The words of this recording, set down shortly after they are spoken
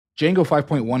Django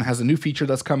 5.1 has a new feature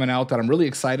that's coming out that I'm really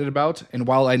excited about, and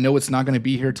while I know it's not going to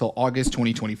be here till August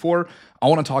 2024, I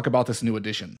want to talk about this new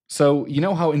addition. So you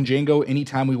know how in Django,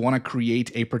 anytime we want to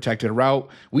create a protected route,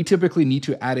 we typically need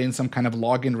to add in some kind of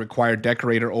login required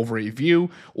decorator over a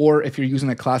view, or if you're using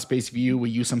a class-based view,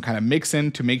 we use some kind of mix-in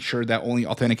to make sure that only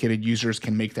authenticated users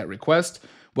can make that request.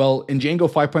 Well, in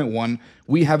Django 5.1,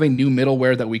 we have a new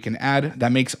middleware that we can add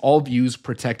that makes all views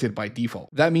protected by default.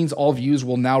 That means all views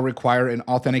will now require an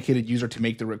authenticated user to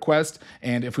make the request,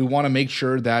 and if we want to make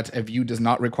sure that a view does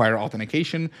not require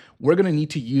authentication, we're going to need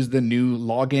to use the new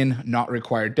login not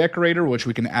required decorator, which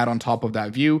we can add on top of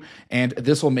that view, and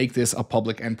this will make this a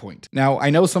public endpoint. Now, I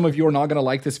know some of you are not going to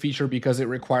like this feature because it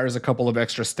requires a couple of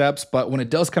extra steps, but when it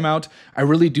does come out, I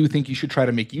really do think you should try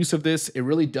to make use of this. It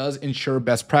really does ensure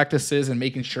best practices and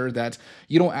making sure that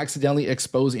you don't accidentally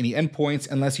expose any endpoints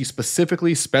unless you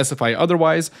specifically specify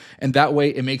otherwise, and that way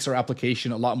it makes our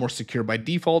application a lot more secure by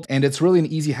default, and it's really an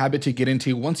easy habit to get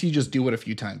into once you just do it a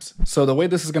few times. So the way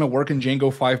this is going to work in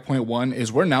Django 5.1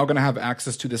 is we're now going to have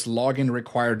access to this login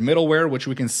required middleware, which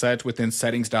we can set within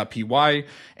settings.py,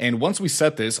 and once we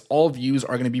set this, all views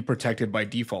are going to be protected by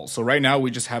default. So right now we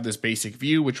just have this basic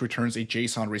view which returns a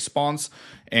JSON response,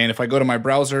 and if I go to my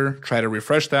browser, try to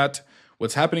refresh that,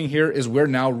 what's happening here is we're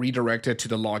now redirected to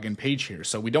the login page here.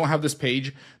 So we don't have this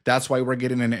page, that's why we're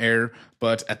getting an error,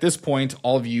 but at this point,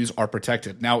 all views are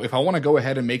protected. Now, if I want to go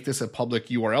ahead and make this a public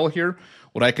URL here,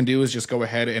 what I can do is just go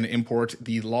ahead and import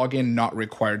the login not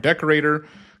required decorator,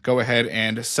 go ahead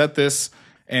and set this,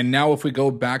 and now if we go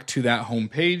back to that home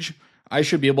page, I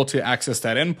should be able to access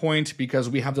that endpoint because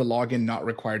we have the login not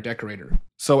required decorator.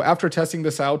 So after testing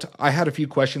this out, I had a few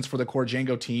questions for the core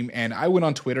Django team, and I went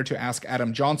on Twitter to ask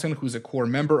Adam Johnson, who's a core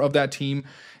member of that team,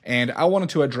 and I wanted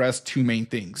to address two main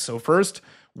things. So first,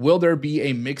 will there be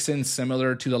a mix-in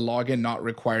similar to the login not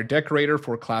required decorator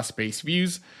for class-based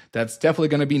views? That's definitely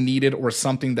going to be needed, or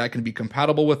something that can be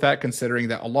compatible with that, considering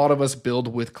that a lot of us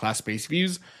build with class-based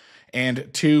views. And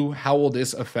two, how will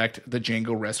this affect the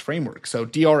Django REST framework? So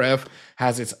DRF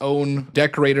has its own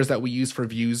decorators that we use for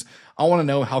views. I want to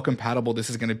know how compatible this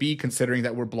is going to be, considering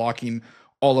that we're blocking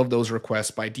all of those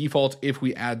requests by default if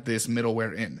we add this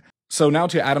middleware in. So now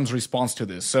to Adam's response to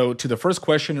this. So to the first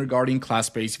question regarding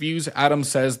class-based views, Adam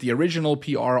says the original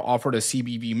PR offered a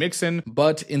CBV mixin,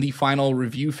 but in the final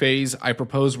review phase, I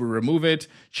propose we remove it,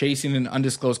 chasing in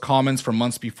undisclosed comments from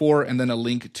months before, and then a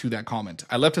link to that comment.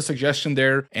 I left a suggestion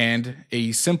there and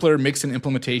a simpler mixin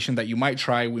implementation that you might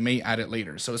try. We may add it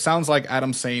later. So it sounds like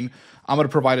Adam's saying, I'm going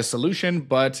to provide a solution,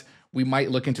 but we might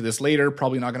look into this later.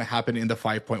 Probably not going to happen in the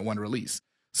 5.1 release.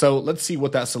 So let's see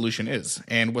what that solution is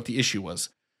and what the issue was.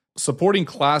 Supporting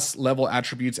class-level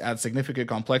attributes adds significant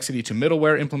complexity to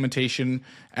middleware implementation,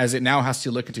 as it now has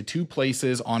to look into two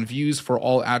places on views for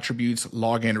all attributes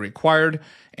login required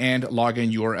and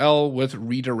login URL with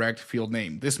redirect field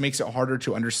name. This makes it harder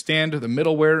to understand the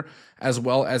middleware as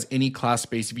well as any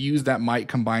class-based views that might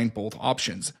combine both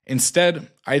options. Instead,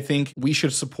 I think we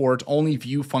should support only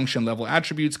view function level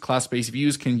attributes. Class-based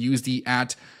views can use the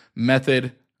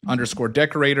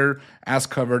 @method_decorator as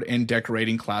covered in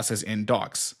decorating classes in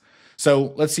docs.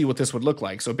 So let's see what this would look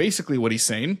like. So basically what he's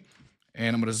saying,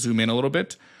 and I'm going to zoom in a little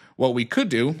bit, what we could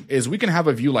do is we can have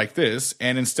a view like this,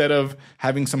 and instead of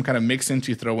having some kind of mix-in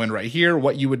to throw in right here,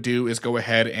 what you would do is go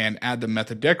ahead and add the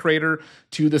method decorator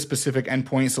to the specific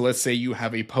endpoint. So let's say you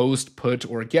have a post, put,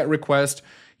 or get request.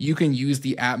 You can use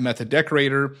the @method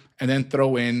decorator and then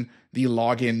throw in the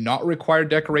login not required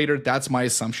decorator. That's my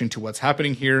assumption to what's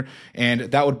happening here, and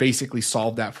that would basically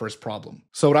solve that first problem.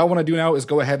 So what I want to do now is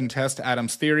go ahead and test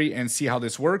Adam's theory and see how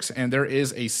this works, and there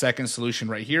is a second solution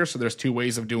right here. So there's two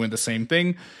ways of doing the same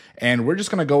thing, and we're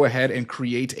just going to go ahead and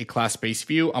create a class-based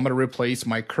view. I'm going to replace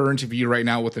my current view right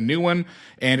now with a new one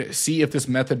and see if this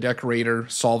method decorator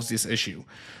solves this issue.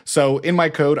 So in my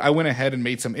code, I went ahead and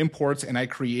made some imports, and I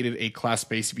created a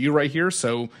class-based view right here.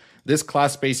 So this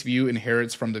class-based view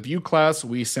inherits from the view class.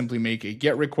 We simply make a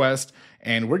GET request,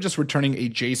 and we're just returning a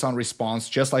JSON response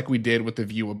just like we did with the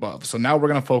view above. So now we're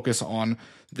going to focus on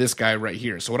this guy right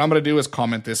here. So what I'm going to do is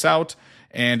comment this out,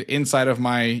 and inside of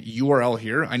my URL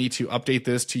here, I need to update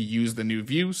this to use the new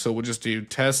view. So we'll just do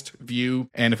test view,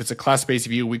 and if it's a class-based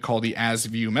view, we call the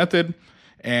asView method.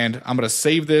 And I'm going to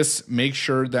save this, make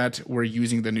sure that we're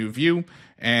using the new view.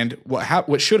 And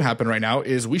what should happen right now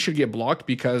is we should get blocked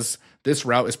because this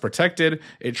route is protected.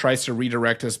 It tries to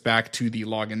redirect us back to the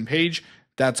login page.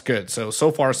 That's good. So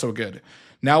far, so good.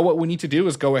 Now what we need to do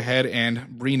is go ahead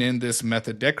and bring in this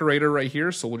method decorator right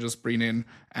here. So we'll just bring in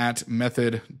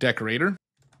 @method decorator.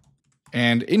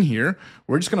 And in here,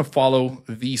 we're just going to follow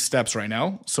these steps right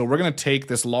now. So we're going to take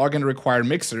this login required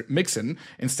mixin.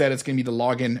 Instead, it's going to be the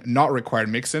login not required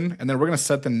mixin. And then we're going to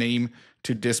set the name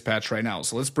to dispatch right now.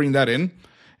 So let's bring that in.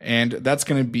 And that's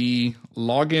going to be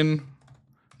login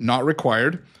not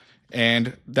required.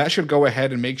 And that should go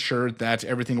ahead and make sure that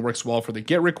everything works well for the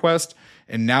GET request.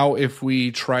 And now if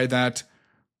we try that,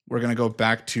 we're going to go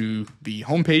back to the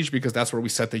homepage because that's where we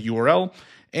set the URL,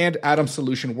 and Atom's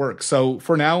solution works. So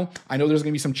for now, I know there's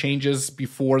going to be some changes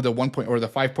before the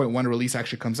 5.1 release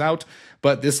actually comes out,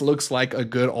 but this looks like a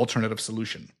good alternative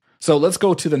solution. So let's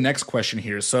go to the next question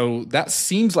here. So that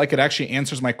seems like it actually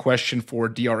answers my question for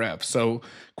DRF. So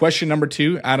question number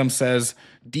 2, Adam says,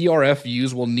 DRF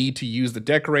views will need to use the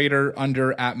decorator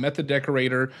under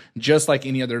 @methodDecorator, just like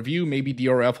any other view. Maybe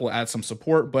DRF will add some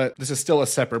support, but this is still a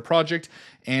separate project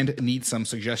and needs some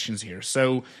suggestions here.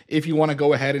 So if you want to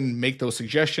go ahead and make those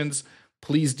suggestions,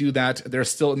 please do that. They're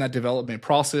still in that development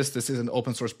process. This is an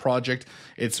open source project.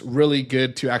 It's really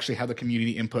good to actually have the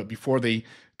community input before they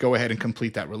go ahead and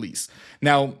complete that release.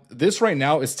 Now, this right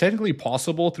now is technically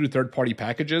possible through third-party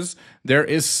packages. There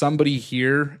is somebody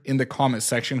here in the comment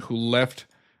section who left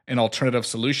an alternative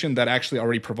solution that actually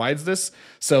already provides this.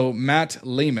 So Matt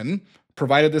Lehman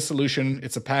provided this solution.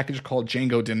 It's a package called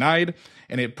Django Denied,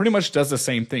 and it pretty much does the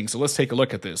same thing. So let's take a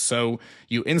look at this. So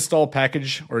you install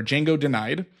package or Django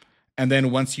Denied, and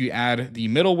then once you add the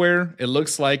middleware, it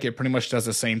looks like it pretty much does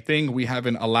the same thing. We have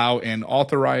an allow and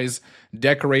authorize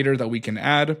decorator that we can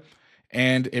add,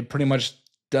 and it pretty much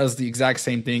does the exact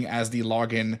same thing as the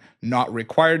login not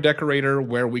required decorator,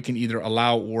 where we can either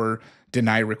allow or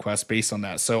deny requests based on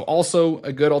that. So also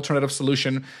a good alternative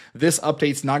solution. This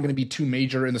update's not going to be too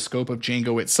major in the scope of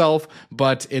Django itself,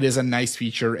 but it is a nice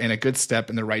feature and a good step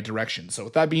in the right direction. So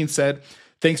with that being said,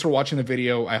 thanks for watching the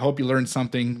video. I hope you learned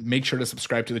something. Make sure to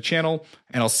subscribe to the channel,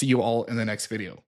 and I'll see you all in the next video.